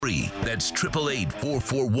That's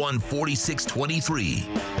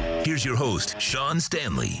 888-441-4623. Here's your host, Sean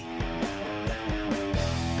Stanley.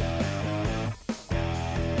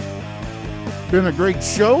 Been a great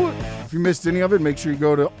show. If you missed any of it, make sure you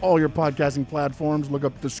go to all your podcasting platforms, look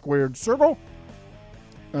up The Squared Circle.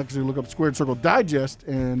 Actually, look up Squared Circle Digest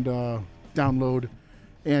and download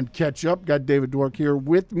and catch up. Got David Dwork here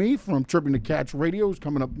with me from Chirping the Cats Radio, who's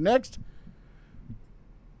coming up next.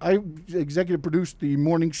 I executive produced the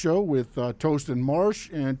morning show with Toast and Marsh,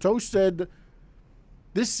 and Toast said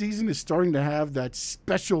this season is starting to have that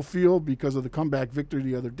special feel because of the comeback victory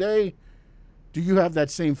the other day. Do you have that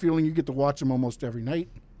same feeling? You get to watch them almost every night.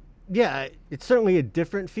 Yeah, it's certainly a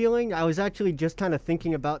different feeling. I was actually just kind of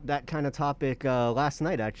thinking about that kind of topic last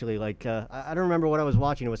night, actually. I don't remember what I was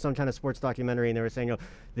watching. It was some kind of sports documentary, and they were saying,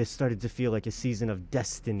 this started to feel like a season of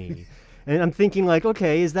destiny. And I'm thinking,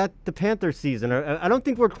 okay, is that the Panther season? I don't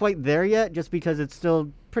think we're quite there yet, just because it's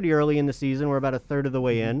still pretty early in the season. We're about a third of the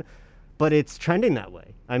way in. But it's trending that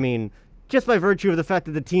way. I mean, just by virtue of the fact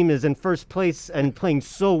that the team is in first place and playing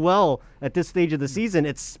so well at this stage of the season,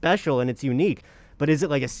 it's special and it's unique. But is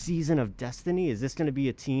it like a season of destiny? Is this going to be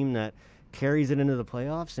a team that carries it into the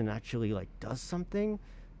playoffs and actually does something?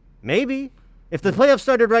 Maybe. If the playoffs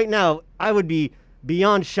started right now, I would be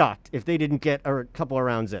beyond shocked if they didn't get a couple of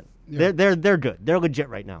rounds in. Yeah. They're good. They're legit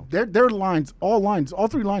right now. Their lines, all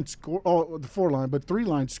three lines scored, the four line, but three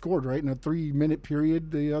lines scored, right, in a 3-minute period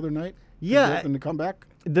the other night? Yeah. In the comeback?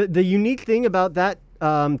 The unique thing about that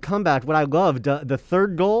comeback, what I loved, the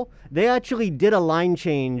third goal, they actually did a line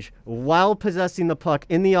change while possessing the puck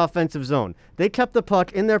in the offensive zone. They kept the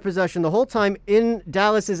puck in their possession the whole time in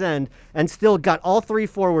Dallas's end and still got all three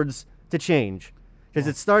forwards to change. Because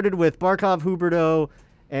it started with Barkov, Huberdeau,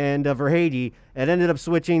 and Verhage. It ended up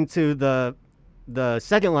switching to the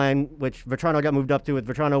second line, which Vetrano got moved up to with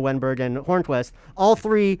Vetrano, Wenberg, and Hornquist. All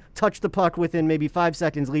three touched the puck within maybe 5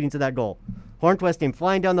 seconds leading to that goal. Hornquist came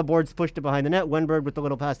flying down the boards, pushed it behind the net. Wenberg with the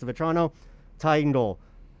little pass to Vetrano, tying goal.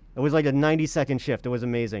 It was like a 90-second shift. It was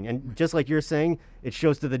amazing. And just like you're saying, it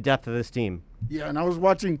shows to the depth of this team. Yeah, and I was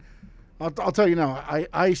watching. I'll tell you now,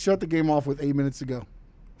 I shut the game off with 8 minutes to go.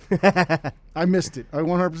 I missed it. I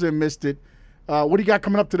 100% missed it. What do you got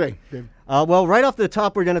coming up today, Dave? Well, right off the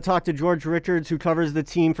top, we're going to talk to George Richards, who covers the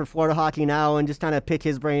team for Florida Hockey Now, and just kind of pick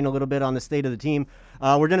his brain a little bit on the state of the team.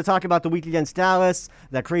 We're going to talk about the week against Dallas,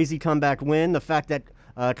 that crazy comeback win, the fact that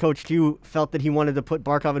Coach Q felt that he wanted to put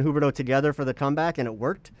Barkov and Huberdeau together for the comeback, and it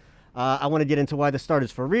worked. I want to get into why the start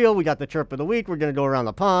is for real. We got the chirp of the week. We're going to go around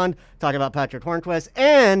the pond, talk about Patrick Hornquist,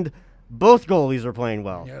 and both goalies are playing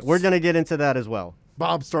well. Yes. We're going to get into that as well.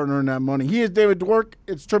 Bob's starting to earn that money. He is David Dwork.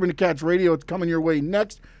 It's Chirping the Cats Radio. It's coming your way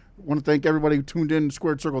next. I want to thank everybody who tuned in to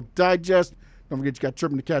Squared Circle Digest. Don't forget you got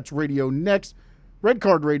Chirping the Cats Radio next. Red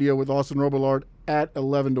Card Radio with Austin Robillard at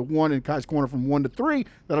 11 to 1 and Kai's Corner from 1 to 3.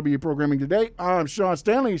 That'll be your programming today. I'm Sean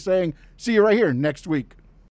Stanley saying see you right here next week.